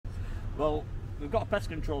Well, we've got a pest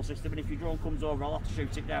control system, and if your drone comes over, I'll have to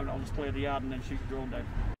shoot it down. I'll just clear the yard and then shoot the drone down.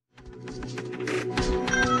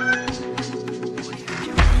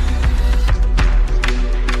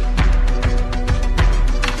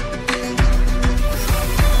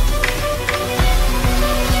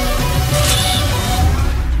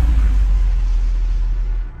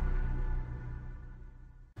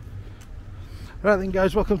 Right then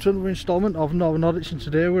guys, welcome to another instalment of Northern Audits, and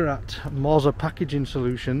today we're at Morza Packaging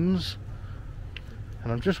Solutions,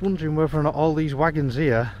 and I'm just wondering whether or not all these wagons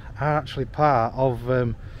here are actually part of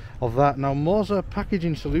that. Now Morza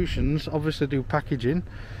Packaging Solutions obviously do packaging,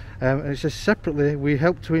 and it says separately we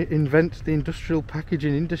help to invent the industrial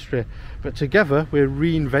packaging industry, but together we're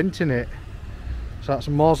reinventing it. So that's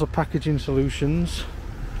Morza Packaging Solutions.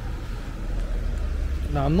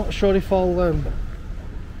 Now I'm not sure if all them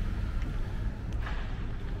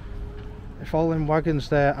wagons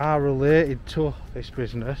there are related to this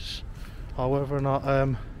business, or whether or not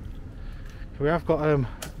we have got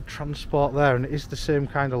transport there, and it is the same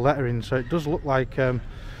kind of lettering, so it does look like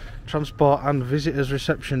transport and visitors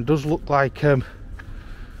reception does look like the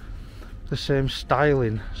same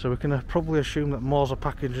styling. So we can probably assume that Morza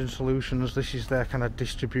Packaging Solutions, this is their kind of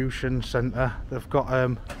distribution centre. They've got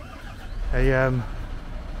a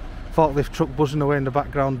forklift truck buzzing away in the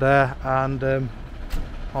background there, and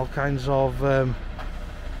all kinds of well,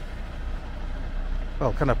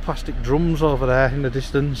 kind of plastic drums over there in the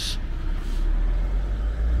distance.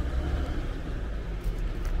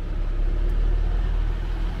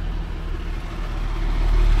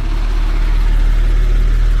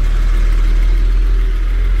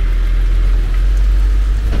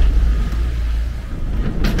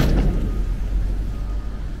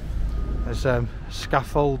 There's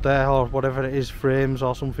scaffold there, or whatever it is, frames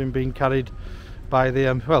or something being carried by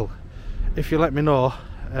the well, if you let me know,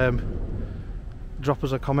 drop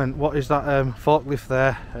us a comment, what is that forklift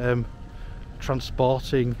there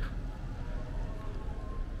transporting?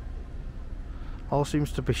 All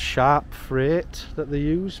seems to be sharp freight that they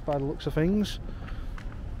use by the looks of things.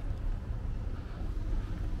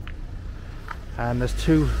 And there's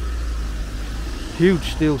two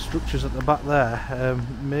huge steel structures at the back there,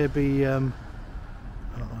 maybe I don't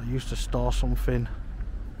know, used to store something.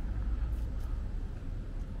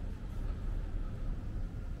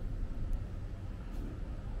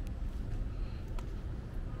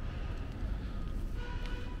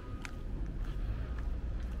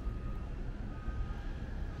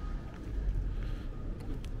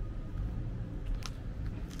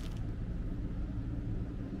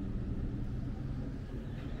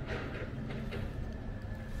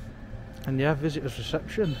 And yeah, visitors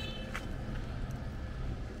reception.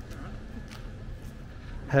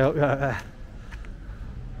 Hey, up right there.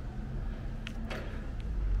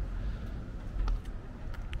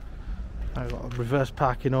 I've got reverse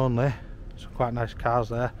parking only. Some quite nice cars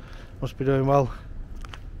there. Must be doing well.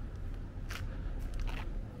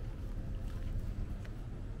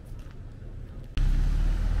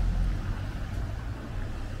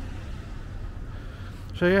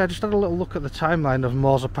 So yeah, I just had a little look at the timeline of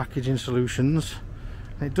Morza Packaging Solutions,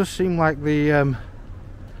 and it does seem like the are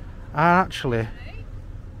actually. Can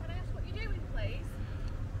I ask what you're doing, please?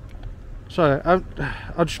 Sorry, I'm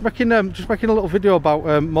just making a little video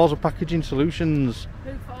about Morza Packaging Solutions.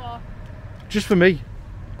 Who for? Just for me.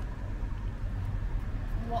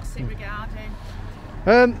 What's it regarding?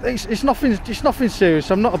 It's nothing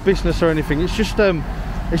serious. I'm not a business or anything. It's just a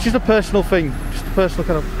personal thing, just a personal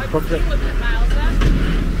kind of project.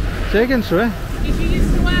 Say again, sorry? Did you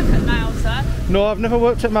used to work at Morza? No, I've never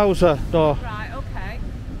worked at Morza, no. Right, okay.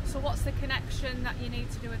 So what's the connection that you need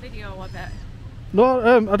to do a video of it?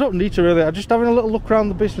 No, I don't need to really. I'm just having a little look around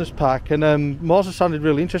the business park, and Morza sounded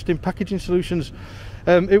really interesting. Packaging Solutions.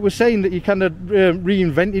 It was saying that you're kind of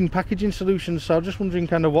reinventing packaging solutions, so I'm just wondering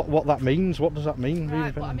kind of what that means. What does that mean?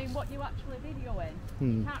 Right, but I mean, what you actually videoing?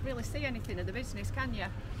 You can't really see anything of the business, can you?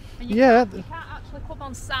 And you can't actually come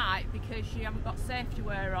on site because you haven't got safety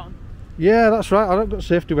wear on. Yeah, that's right. I don't got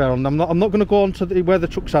safety wear on. I'm not going to go on to where the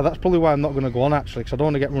trucks are. That's probably why I'm not going to go on, actually, because I don't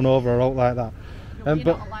want to get run over or out like that. No, you're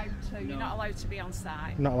not allowed to. You're not allowed to be on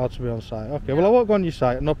site. Not allowed to be on site. Okay, well I won't go on your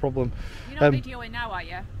site. No problem. You're not videoing now, are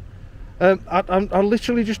you? I'm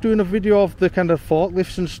literally just doing a video of the kind of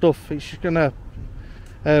forklifts and stuff. It's just gonna,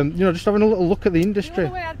 you know, just having a little look at the industry. The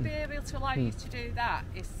only way I'd be able to allow you to do that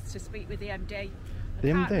is to speak with the MD. I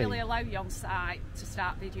The can't MD? really allow you on site to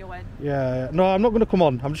start videoing. Yeah, no, I'm not going to come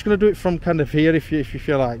on. I'm just going to do it from kind of here, if you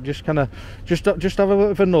feel like. Just kind of, just have a little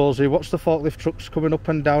bit of a nosy. Watch the forklift trucks coming up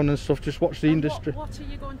and down and stuff. Just watch the industry. What are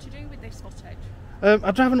you going to do with this footage?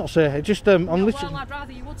 I'd rather not say. It just I'm literally. Well, I'd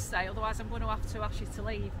rather you would say. Otherwise, I'm going to have to ask you to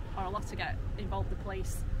leave, or I'll have to get involved the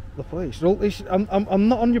police. The police? Well, I'm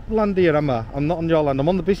not on your land here, am I? I'm not on your land. I'm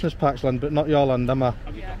on the business park's land, but not your land, am I?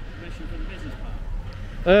 Have you got permission from the business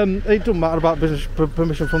park? It doesn't matter about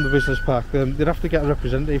permission from the business park. They'd have to get a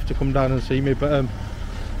representative to come down and see me. But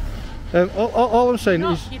all I'm saying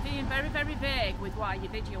is you're being very, very vague with why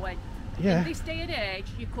you're videoing. Yeah. In this day and age,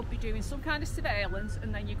 you could be doing some kind of surveillance,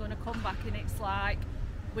 and then you're going to come back, and it's like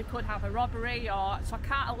we could have a robbery, or so I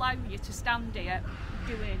can't allow you to stand here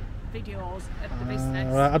doing videos of the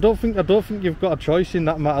business. Right. I don't think you've got a choice in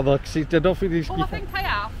that matter, though. Cause I don't think these. Oh, I think I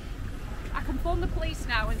have. I can phone the police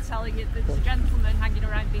now and tell you that there's a gentleman hanging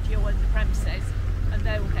around videoing the premises, and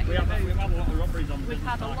they will get you removed. We've had a lot of robberies on. We've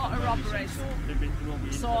had a lot of robberies,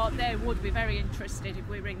 so they would be very interested if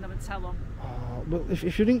we ring them and tell them. Well,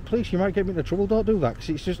 if you ring police, you might get me into trouble. Don't do that, because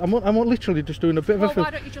it's just I'm literally just doing a bit of a. Well,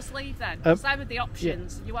 why don't you just leave then? Because I have the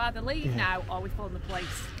options. You either leave now or we phone the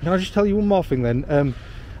police. Can I just tell you one more thing then?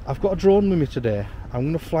 I've got a drone with me today. I'm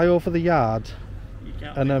going to fly over the yard. You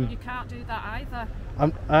can't. You can't do that either.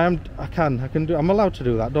 I can do. I'm allowed to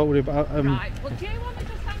do that. Don't worry about. Right. Well, do you want to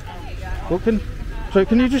just hang on here? Well,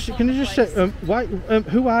 can you just say why?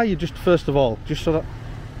 Who are you? Just first of all, just so that.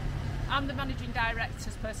 I'm the managing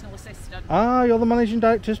director's personal assistant. Ah, you're the managing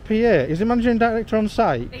director's PA. Is the managing director on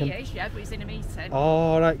site? He is, yeah, but he's in a meeting.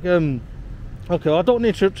 Oh, right. Okay, well, I don't want to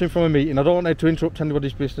interrupt him from a meeting. I don't want to interrupt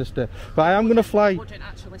anybody's business there. But I am going to fly. I wouldn't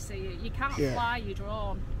actually see you. You can't fly your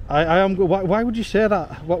drone. I am. Why would you say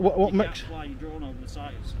that? What makes? You can't fly your drone over the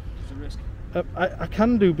site. It's a risk. I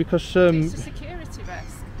can do because. It's a security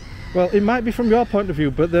risk. Well, it might be from your point of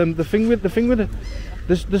view, but the thing with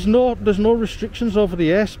there's no restrictions over the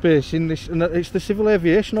airspace in this, and it's the Civil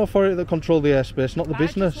Aviation Authority that control the airspace, not the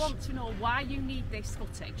business. I just want to know why you need this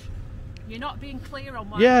footage. You're not being clear on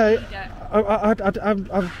why you need it.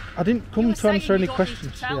 I didn't come to answer any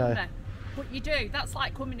questions. To tell me, but you do. That's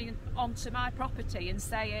like coming in onto my property and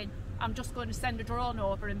saying, I'm just going to send a drone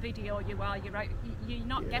over and video you while you're out. You're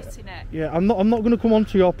not getting it. Yeah, I'm not going to come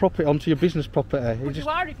onto your property, onto your business property. But you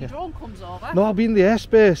are if your drone comes over. No, I'll be in the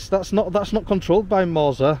airspace. That's not controlled by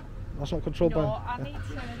Moser. That's not controlled by. No, I need to.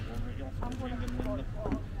 I'm going to report.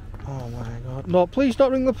 Oh my God! No, please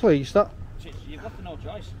don't ring the police. You've got no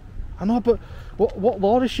choice. I know, but what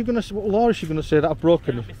law is she going to say that I've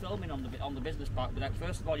broken? You can't be filming on the business park without.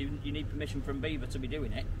 First of all, you need permission from Beaver to be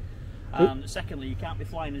doing it. And secondly, you can't be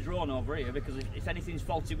flying a drone over here, because if anything's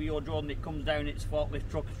faulty with your drone and it comes down, it's forklift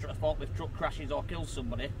truck crashes or kills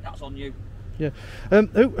somebody, that's on you. Yeah.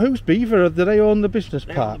 Who's Beaver? Do they own the business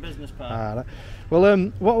park? They own the business park. Ah, right. Well,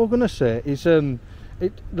 what we're going to say is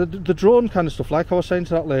the drone kind of stuff, like I was saying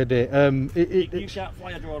to that lady. You can't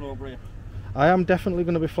fly a drone over here. I am definitely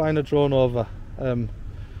going to be flying a drone over.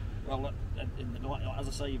 Well, as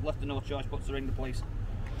I say, you've left no choice but to ring the police.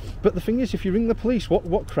 But the thing is, if you ring the police,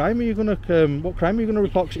 what crime are you going to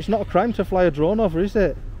report? 'Cause it's not a crime to fly a drone over, is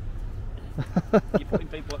it? You're putting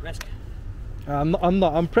people at risk. I'm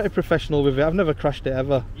not. I'm pretty professional with it. I've never crashed it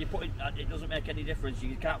ever. It doesn't make any difference.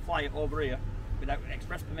 You can't fly it over here without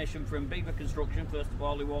express permission from Beaver Construction, first of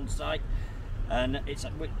all, who owns site. And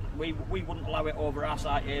we wouldn't allow it over our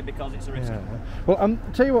site here because it's a risk. Yeah. Well,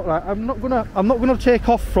 tell you what, right, I'm not gonna take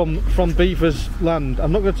off from Beaver's land.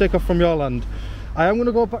 I'm not gonna take off from your land. I am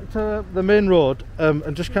gonna go back to the main road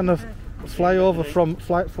and just kind of fly over from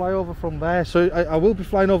there. So I will be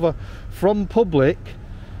flying over from public,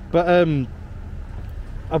 but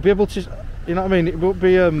I'll be able to, you know what I mean. It won't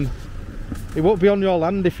be on your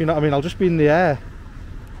land, if you know what I mean. I'll just be in the air.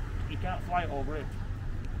 You can't fly it over here.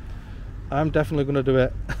 I'm definitely going to do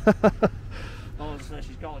it. Well, as I say,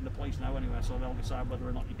 she's calling the police now anyway, so they'll decide whether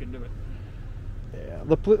or not you can do it. Yeah,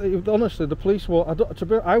 honestly, the police won't.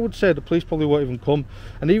 I would say the police probably won't even come.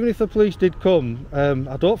 And even if the police did come,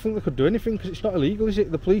 I don't think they could do anything, because it's not illegal, is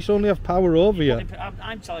it? The police only have power over you.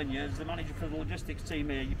 I'm telling you, as the manager for the logistics team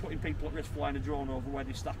here, you're putting people at risk flying a drone over where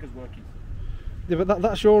this stacker's working. Yeah, but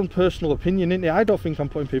that's your own personal opinion, isn't it? I don't think I'm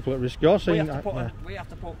putting people at risk. You're saying we have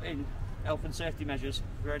to put in health and safety measures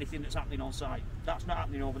for anything that's happening on site. That's not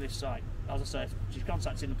happening over this site. As I said, she's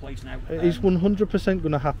contacting the police now. It's 100%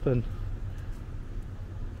 going to happen.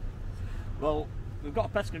 Well, we've got a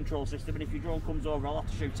pest control system, and if your drone comes over, I'll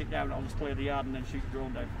have to shoot it down. I'll just clear the yard and then shoot the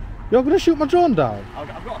drone down. You're going to shoot my drone down? I've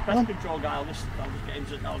got a pest control guy. I'll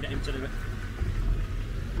get him to do it.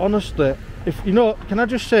 Honestly, can I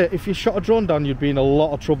just say, if you shot a drone down, you'd be in a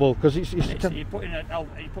lot of trouble, because you're putting a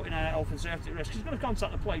health and safety risk. She's going to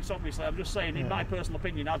contact the police, obviously. I'm just saying, in my personal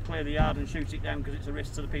opinion, I'd clear the yard and shoot it down, because it's a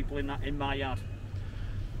risk to the people in my yard.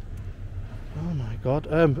 Oh my God.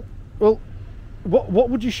 Well, what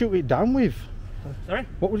would you shoot it down with? Sorry?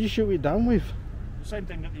 What would you shoot it down with? The same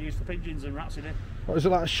thing that they use for pigeons and rats in it. What, is it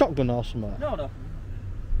like a shotgun or something? No.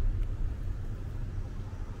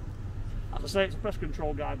 As I say, it's a pest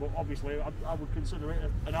control guy, but obviously I would consider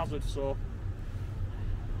it an hazard, so...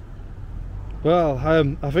 Well,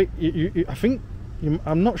 I think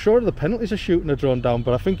I'm not sure of the penalties of shooting a drone down,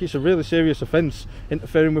 but I think it's a really serious offence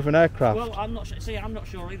interfering with an aircraft. Well, I'm not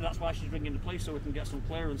sure either. That's why she's ringing the police, so we can get some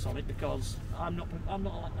clearance on it, because I'm not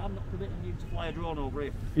permitting you to fly a drone over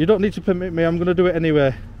here. You don't need to permit me. I'm going to do it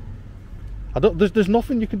anyway. There's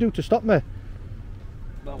nothing you can do to stop me.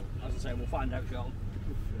 Well, as I say, we'll find out shortly.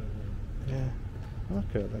 Yeah.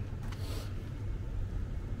 Okay then.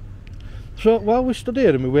 So while we stood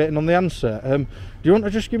here and we're waiting on the answer, do you want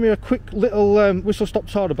to just give me a quick little whistle-stop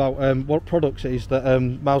tour about what products it is that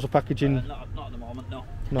Mauser Packaging? Not at the moment, no.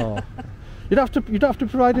 No. You'd have to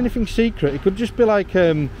provide anything secret. It could just be like.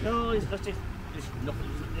 No, there's nothing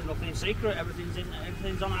secret.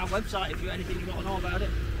 Everything's on our website. If you anything you want to know about it.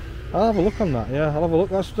 I'll have a look on that. Yeah, I'll have a look.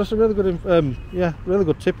 That's a really good really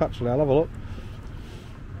good tip actually. I'll have a look.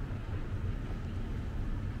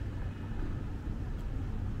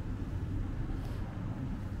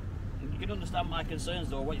 Understand my concerns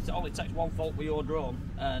though. When it only takes one fault with your drone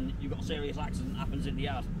and you've got a serious accident happens in the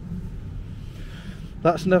yard.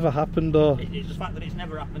 That's never happened though. It's the fact that it's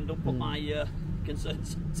never happened don't put my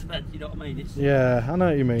concerns to bed, you know what I mean? Yeah, I know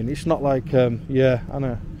what you mean. It's not like yeah, I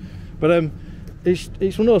know. But it's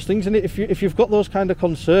one of those things, isn't it? If you've got those kind of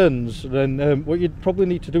concerns, then what you'd probably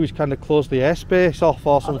need to do is kind of close the airspace off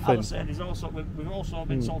or something. As I said, we've also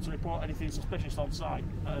been told to report anything suspicious on site,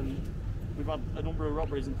 and we've had a number of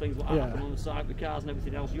robberies and things like that happen on the site with cars and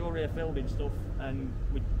everything else. You're here filming stuff, and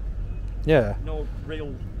with no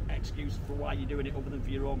real excuse for why you're doing it other than for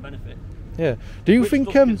your own benefit. Yeah. Do you think?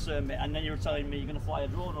 Concern me, and then you're telling me you're going to fly a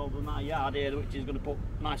drone over my yard here, which is going to put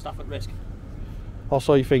my staff at risk.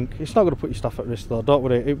 Also, you think it's not going to put your staff at risk, though? Don't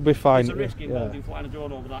worry, it'll be fine. There's a risk involved in flying a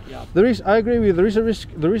drone over that yard. There is. I agree with you. There is a risk.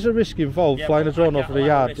 There is a risk involved flying a drone over the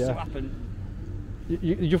yard. Yeah.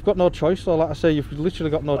 You've got no choice, though. Like I say, you've literally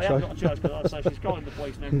got no choice. I haven't got a choice because like I say, she's calling the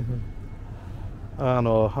police now. I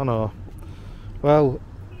know. Well,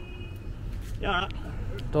 yeah.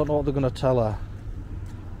 Don't know what they're going to tell her.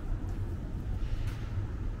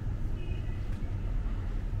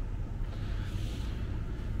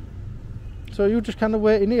 So you're just kind of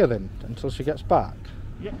waiting here then until she gets back?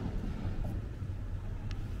 Yeah.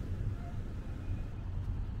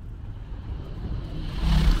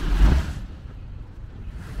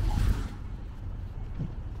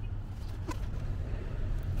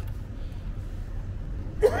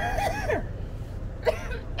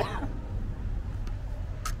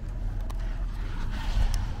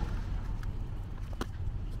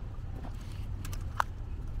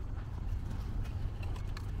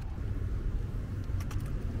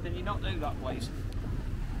 Can you not do that, please?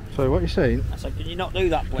 Sorry, what are you saying? I said, can you not do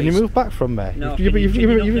that, please? Can you move back from me? No, can you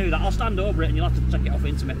not do that? I'll stand over it and you'll have to take it off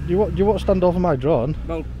into me. You want to stand over my drone?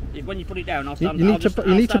 Well, when you put it down, I'll stand. You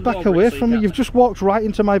need to back away from me. You've just walked right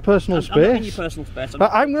into my personal space. I'm not in your personal space.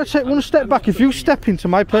 I'm going to take one step back. If you step into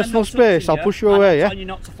my personal space, I'll push you away. Yeah. I'm telling you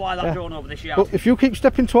not to fly that drone over this yard. But if you keep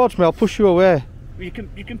stepping towards me, I'll push you away. You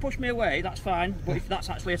can push me away, that's fine, but if that's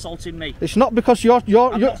actually assaulting me. It's not because you're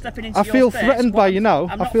not stepping into I feel your space. threatened by you now.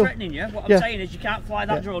 I'm not threatening you. What I'm saying is you can't fly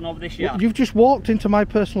that drone over this yard. You've just walked into my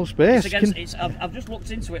personal space. I've just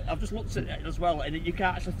looked into it. I've just looked at it as well, and you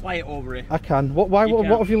can't actually fly it over here. I can. What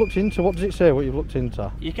have you looked into? What does it say? What you've looked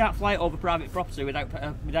into? You can't fly it over private property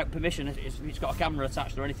without permission. If it's got a camera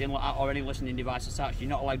attached or anything like that, or any listening device attached,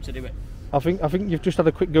 you're not allowed to do it. I think you've just had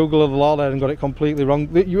a quick Google of the law there and got it completely wrong.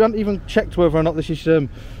 You haven't even checked whether or not this is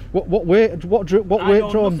what weight drone. I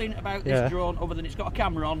know nothing about this drone other than it's got a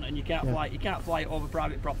camera on and you can't fly it over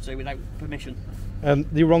private property without permission.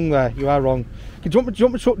 You're wrong there. You are wrong. Do you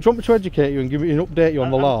want me to educate you and give you an update on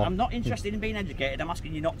the law? I'm not interested in being educated. I'm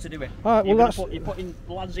asking you not to do it. All right, you're putting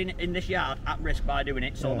lads in this yard at risk by doing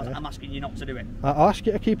it. So I'm asking you not to do it. I'll ask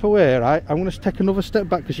you to keep away. Right? I'm going to take another step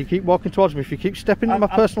back because you keep walking towards me. If you keep stepping into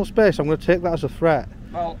my personal space, I'm going to take that as a threat.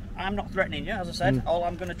 Well, I'm not threatening you, as I said. All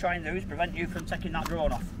I'm going to try and do is prevent you from taking that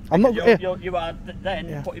drone off. I'm not. You are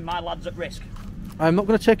then putting my lads at risk. I'm not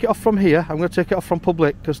going to take it off from here. I'm going to take it off from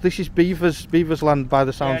public because this is Beaver's land by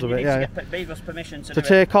the sounds of it. Yeah, you need to get Beaver's permission to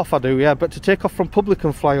take off. I do, yeah, but to take off from public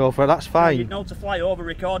and fly over, that's fine. You know, to fly over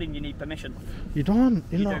recording, you need permission. You don't.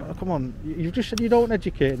 You know, come on. You've just said you don't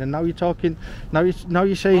educate, and now you're talking. Now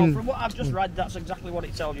you're saying. Well, from what I've just read, that's exactly what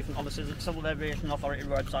it tells you from the Civil Aviation Authority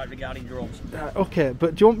website regarding drones. Okay,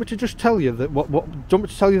 but do you want me to just tell you that? Do you want me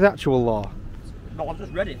to tell you the actual law? No, I've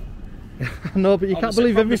just read it. No, but you On can't the-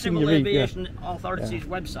 believe from the everything you Civil read. Yeah. Aviation Authority's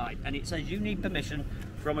website, and it says you need permission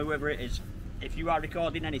from whoever it is if you are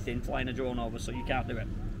recording anything flying a drone over, so you can't do it.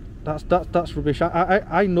 That's rubbish.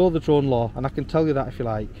 I know the drone law, and I can tell you that if you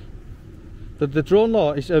like. The drone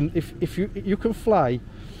law is if you can fly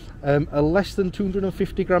a less than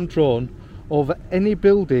 250 gram drone over any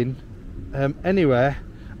building anywhere,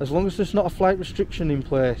 as long as there's not a flight restriction in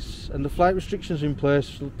place, and the flight restrictions in place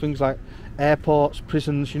for things like airports,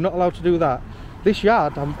 prisons, you're not allowed to do that. This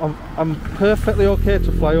yard, I'm perfectly okay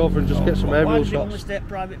to fly over and just get some aerial Why does it shots. only state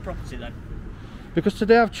private property then? Because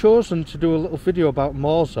today I've chosen to do a little video about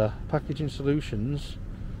Morza Packaging Solutions,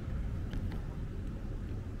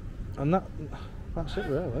 and that's it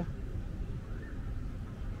really.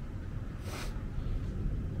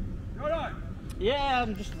 Yeah,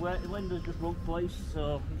 I'm just waiting. Linda's just run place,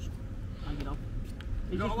 so I'm just hanging on.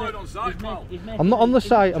 You're not allowed on site, pal. I'm not on the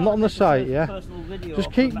site. I'm not on the site. Yeah.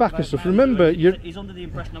 Just keep back and stuff. Remember, he's under the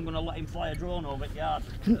impression I'm going to let him fly a drone over the yard,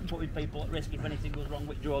 putting people at risk if anything goes wrong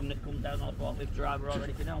with drone that comes down on a forklift driver or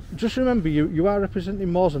anything else. Just remember, you are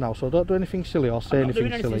representing Morza now, so don't do anything silly or say anything silly.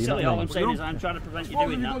 I'm not doing anything silly. You know All what I I'm mean? saying is I'm trying to prevent you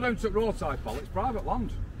doing You go that. down to the roadside, pal, it's private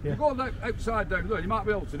land. Yeah. You go outside down there, you might be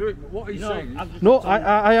able to do it, but what he's saying is... No,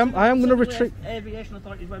 I am going to retrieve. Aviation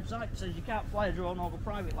Authority's website says you can't fly a drone over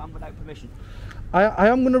private land without permission. I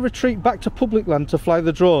am going to retreat back to public land to fly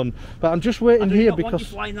the drone, but I'm just waiting here I want you because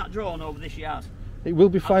flying that drone over this yard. it will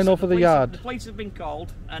be flying over the yard. The police have been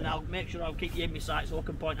called, and I'll make sure I'll keep you in my sight so I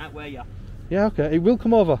can point out where you are. Yeah, okay, it will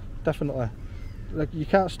come over, definitely. Like, you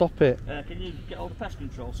can't stop it. Can you get all the pest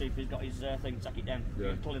control, see if he's got his thing, take it down.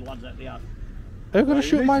 Yeah. Pulling lads out of the yard. Are you going to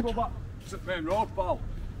shoot my... Go back to the main road, pal.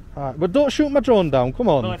 Alright, but don't shoot my drone down, come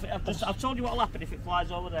on. Well, I've told you what'll happen if it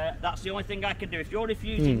flies over there. That's the only thing I can do. If you're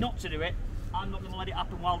refusing not to do it, I'm not going to let it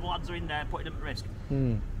happen while the lads are in there putting them at risk.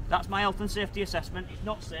 That's my health and safety assessment. It's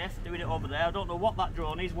not safe doing it over there. I don't know what that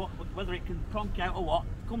drone is, whether it can pronk out or what,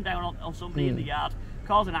 come down on somebody in the yard,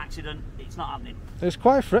 cause an accident. It's not happening. It's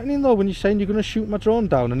quite threatening though when you're saying you're going to shoot my drone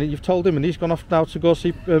down, and you've told him and he's gone off now to go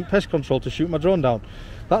see pest control to shoot my drone down.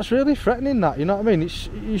 That's really threatening, that, you know what I mean?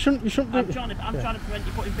 You shouldn't be... I'm trying to prevent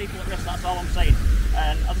you putting people at risk, that's all I'm saying.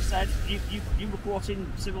 And as I said, you were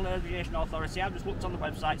quoting Civil Aviation Authority. I've just looked on the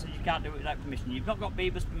website, says you can't do it without permission. You've not got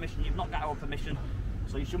Beaver's permission, you've not got our permission,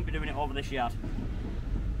 so you shouldn't be doing it over this yard.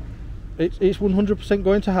 It's 100%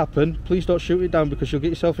 going to happen. Please don't shoot it down because you'll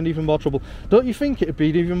get yourself in even more trouble. Don't you think it'd be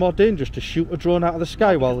even more dangerous to shoot a drone out of the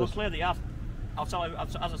sky while We'll there's... clear the yard. I'll tell you,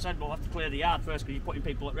 as I said, we'll have to clear the yard first because you're putting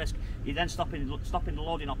people at risk. You're then stopping the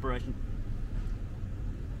loading operation.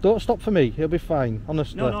 Don't stop for me, it'll be fine,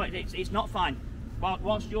 honestly. No, it's not fine.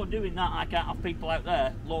 Whilst you're doing that, I can't have people out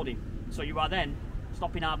there loading. So you are then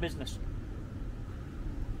stopping our business.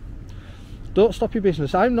 Don't stop your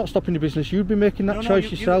business. I'm not stopping your business. You'd be making that choice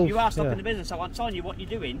yourself. You are stopping the business. So I'm telling you, what you're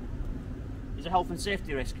doing is a health and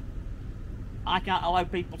safety risk. I can't allow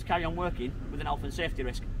people to carry on working with an health and safety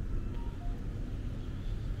risk.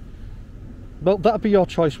 Well, that'd be your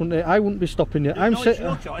choice, wouldn't it? I wouldn't be stopping you. No, it's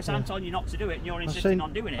your choice. I'm telling you not to do it, and you're insisting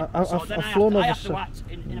on doing it. So then I have to act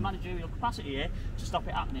in a managerial capacity here to stop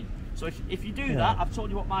it happening. So if you do that, I've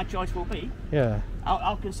told you what my choice will be. Yeah.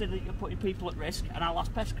 I'll consider that you're putting people at risk, and I'll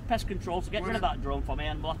ask pest control to get rid of that drone for me,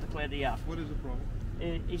 and we'll have to clear the yard. What is the problem?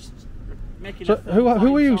 It's making. So who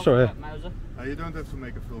are you? Sorry. You don't have to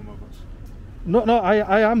make a film of us. No,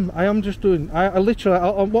 I am just doing. I literally.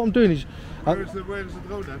 What I'm doing is. Where is the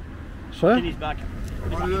drone then? Sorry? In his bag. The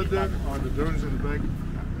drone is in the bag.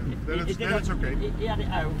 Then it's okay. He had it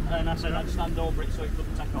out, and I said I'd stand over it so it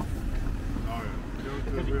couldn't take off. Oh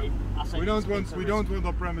yeah. We don't want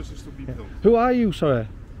our premises to be filmed. Who are you? Sorry.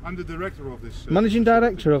 I'm the director of this. Managing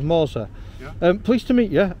director of Morza. Yeah. Pleased to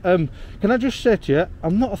meet you. Can I just say to you,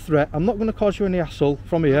 I'm not a threat. I'm not going to cause you any hassle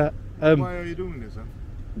from here. Why are you doing this then?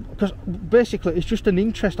 Because basically it's just an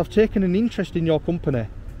interest. I've taken an interest in your company.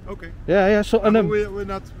 Okay. Yeah. So and we're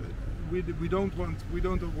not. We don't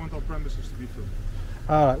want our premises to be filmed.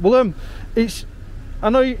 All right. Well, it's. I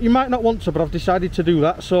know you might not want to, but I've decided to do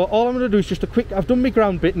that. So all I'm going to do is just a quick. I've done my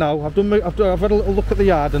ground bit now. I've had a little look at the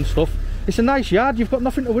yard and stuff. It's a nice yard. You've got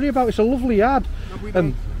nothing to worry about. It's a lovely yard. No, we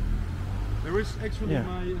don't. There is actually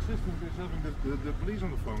my assistant is having the police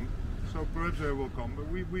on the phone, so perhaps they will come. But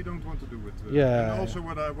we don't want to do it. Yeah. And also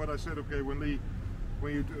what I said. Okay, when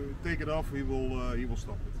you take it off, he will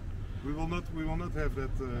stop it. We will not have that.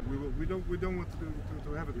 We don't want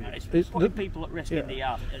to have it here. It's putting people at risk in the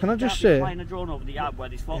yard. Can I just say, say, flying a drone over the yard where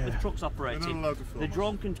there's forklift trucks operating, We're not allowed to film the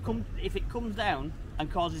drone can come. If it comes down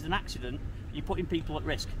and causes an accident, you're putting people at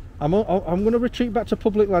risk. I'm going to retreat back to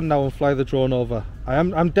public land now and fly the drone over.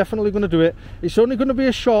 I'm definitely going to do it. It's only going to be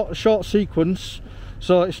a short sequence.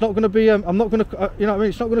 So it's not going to be. I'm not going to. You know what I mean?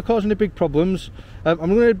 It's not going to cause any big problems. I'm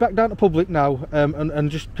going to head back down to public now, and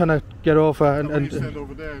just kind of get over and. When you stand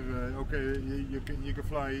over there, okay, you can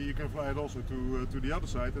fly it also to the other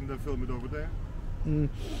side and then film it over there.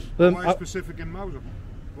 Why specific in Mauser?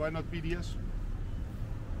 Why not PDS?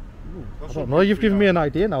 I don't know. You've given me an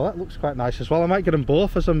idea now. That looks quite nice as well. I might get them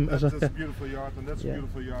both as a. That's a beautiful yard, and that's a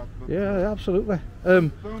beautiful yard. But yeah, absolutely.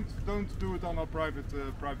 Don't do it on our private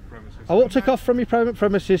premises. I won't take off from your private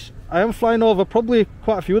premises. I am flying over probably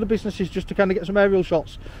quite a few of the businesses just to kind of get some aerial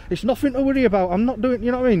shots. It's nothing to worry about. I'm not doing.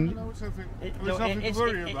 You know what I mean? No, it's nothing to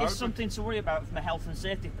worry about. It's something to worry about from a health and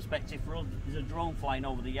safety perspective for us. There's a drone flying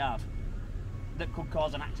over the yard that could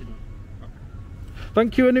cause an accident.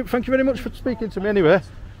 Thank you very much for speaking to me. Anyway.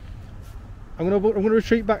 I'm going to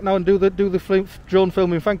retreat back now and do the drone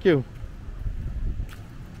filming. Thank you.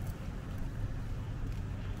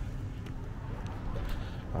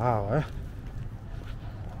 Wow.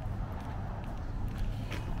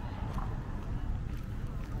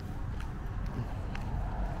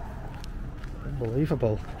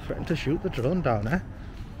 Unbelievable. Threatened to shoot the drone down, eh?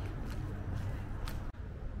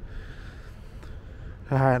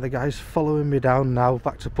 Alright, the guy's following me down now,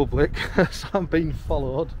 back to public. So I'm being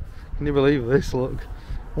followed. Can you believe this? Look,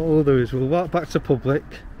 what we'll do is we'll walk back to public,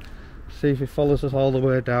 see if he follows us all the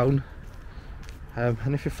way down,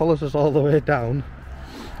 and if he follows us all the way down,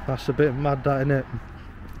 that's a bit mad, that, innit?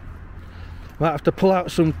 Might have to pull out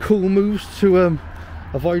some cool moves to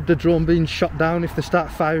avoid the drone being shot down if they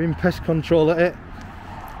start firing pest control at it.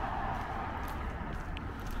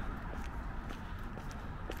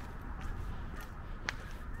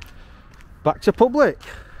 Back to public.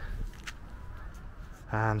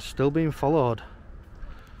 And still being followed.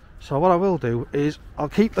 So what I will do is I'll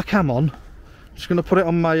keep the cam on. I'm just going to put it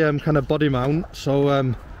on my kind of body mount, so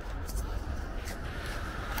and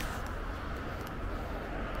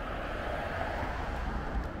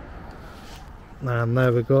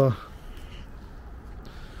there we go.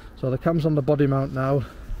 So the cam's on the body mount now.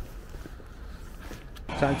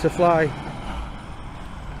 Time to fly.